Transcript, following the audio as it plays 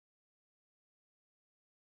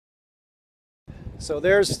So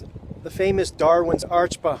there's the famous Darwin's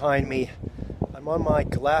Arch behind me. I'm on my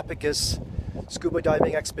Galapagos scuba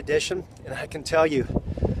diving expedition, and I can tell you,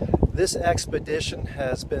 this expedition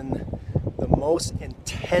has been the most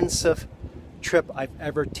intensive trip I've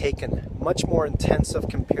ever taken. Much more intensive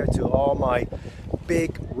compared to all my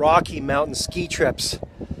big Rocky Mountain ski trips.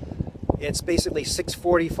 It's basically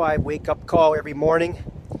 6:45 wake up call every morning,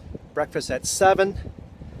 breakfast at 7,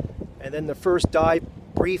 and then the first dive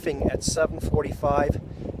briefing at 7:45,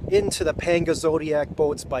 into the Panga Zodiac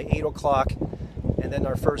boats by 8 o'clock, and then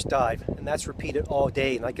our first dive. And that's repeated all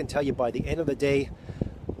day. And I can tell you, by the end of the day,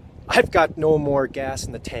 I've got no more gas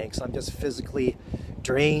in the tanks. I'm just physically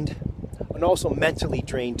drained, and also mentally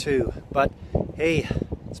drained too. But hey,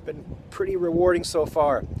 it's been pretty rewarding so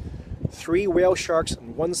far. 3 whale sharks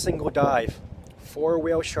in one single dive, 4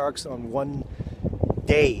 whale sharks on one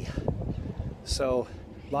day. So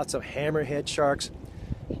lots of hammerhead sharks.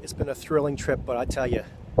 It's been a thrilling trip, but I tell you,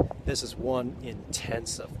 this is one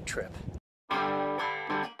intensive trip.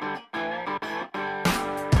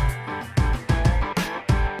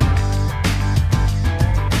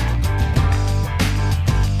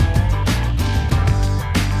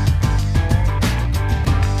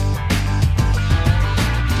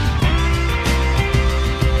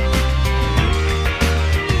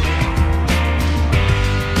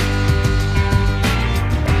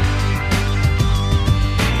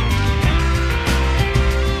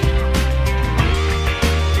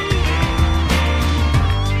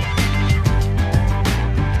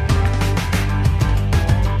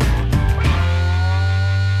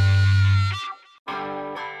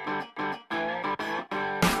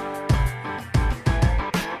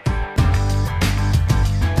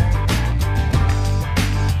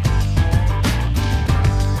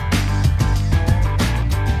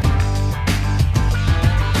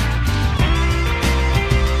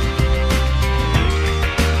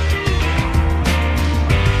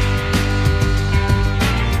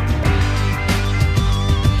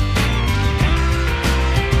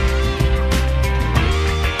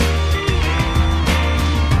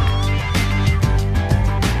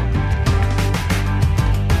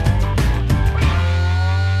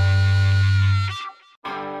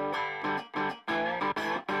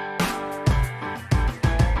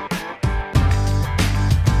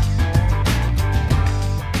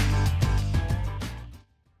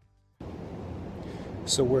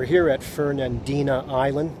 So we're here at Fernandina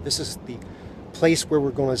Island. This is the place where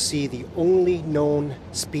we're going to see the only known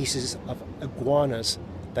species of iguanas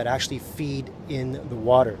that actually feed in the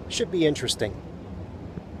water. Should be interesting.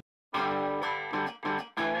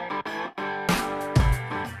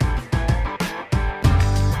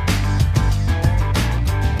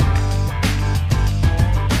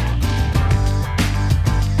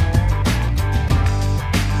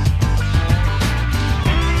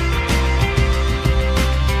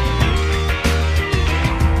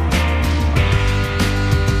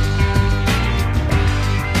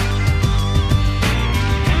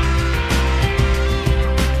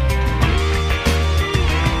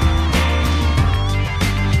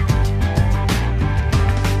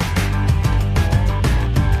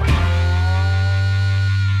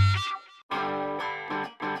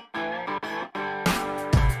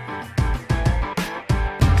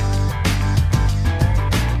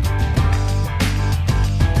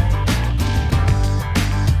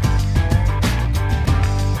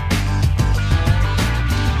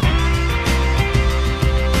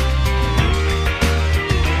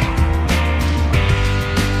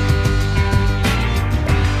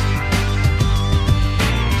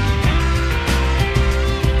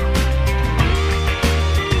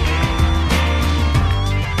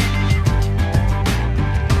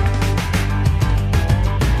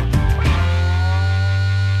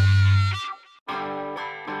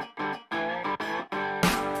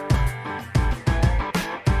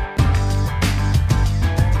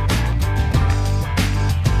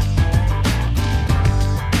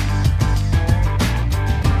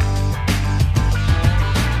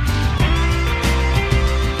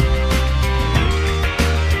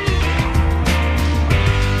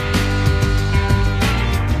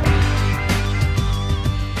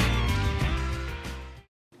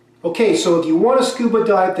 Okay, so if you want to scuba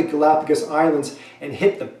dive the Galapagos Islands and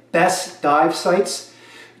hit the best dive sites,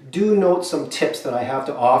 do note some tips that I have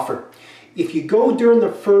to offer. If you go during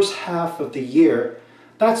the first half of the year,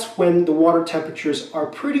 that's when the water temperatures are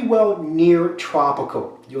pretty well near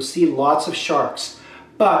tropical. You'll see lots of sharks.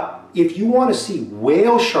 But if you want to see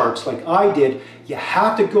whale sharks like I did, you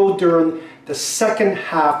have to go during the second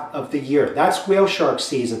half of the year. That's whale shark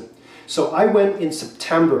season. So I went in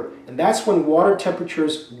September, and that's when water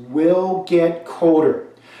temperatures will get colder.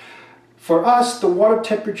 For us, the water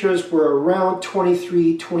temperatures were around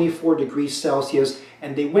 23, 24 degrees Celsius,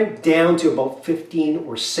 and they went down to about 15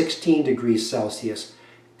 or 16 degrees Celsius.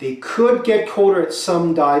 They could get colder at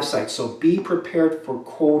some dive sites, so be prepared for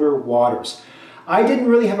colder waters. I didn't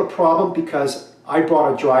really have a problem because I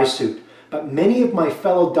brought a dry suit, but many of my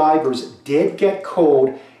fellow divers did get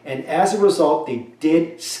cold, and as a result, they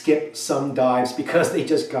did skip some dives because they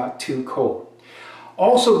just got too cold.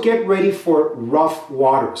 Also, get ready for rough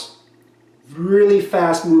waters. Really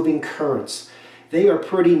fast moving currents. They are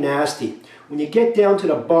pretty nasty. When you get down to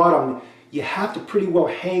the bottom, you have to pretty well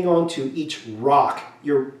hang on to each rock.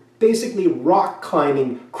 You're basically rock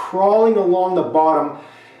climbing, crawling along the bottom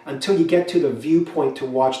until you get to the viewpoint to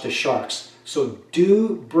watch the sharks. So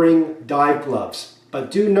do bring dive gloves. But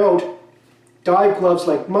do note, dive gloves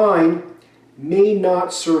like mine may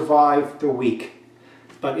not survive the week.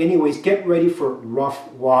 But anyways, get ready for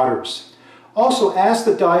rough waters. Also, ask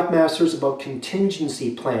the dive masters about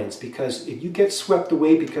contingency plans, because if you get swept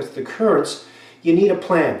away because of the currents, you need a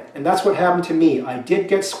plan. And that's what happened to me. I did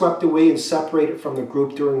get swept away and separated from the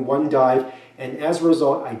group during one dive, and as a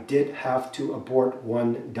result, I did have to abort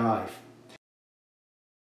one dive.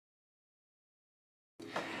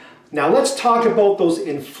 Now let's talk about those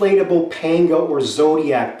inflatable Panga or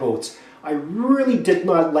Zodiac boats. I really did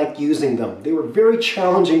not like using them. They were very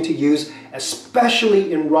challenging to use,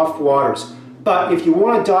 especially in rough waters. But if you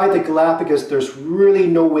want to dive the Galapagos, there's really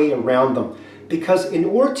no way around them. Because in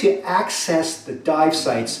order to access the dive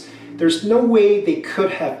sites, there's no way they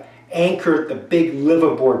could have anchored the big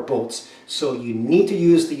liveaboard boats. So you need to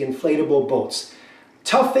use the inflatable boats.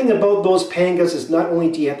 Tough thing about those Pangas is not only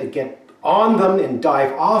do you have to get on them and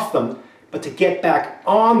dive off them, but to get back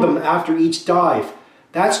on them after each dive.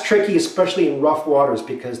 That's tricky, especially in rough waters,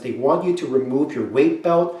 because they want you to remove your weight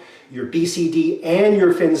belt, your BCD, and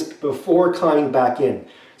your fins before climbing back in.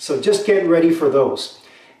 So just get ready for those.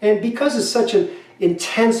 And because it's such an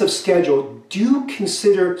intensive schedule, do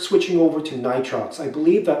consider switching over to nitrox. I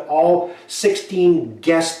believe that all 16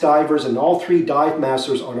 guest divers and all 3 dive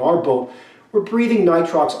masters on our boat were breathing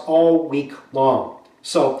nitrox all week long.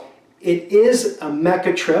 So it is a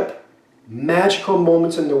mecca trip. Magical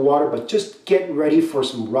moments in the water, but just get ready for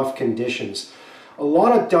some rough conditions. A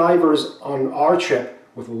lot of divers on our trip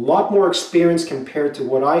with a lot more experience compared to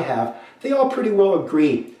what I have, they all pretty well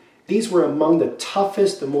agree. These were among the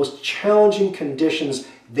toughest, the most challenging conditions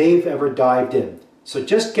they've ever dived in. So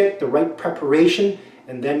just get the right preparation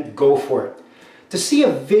and then go for it. To see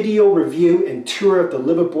a video review and tour of the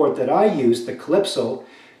liveaboard that I use, the Calypso,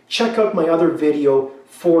 check out my other video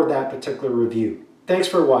for that particular review. Thanks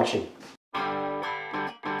for watching.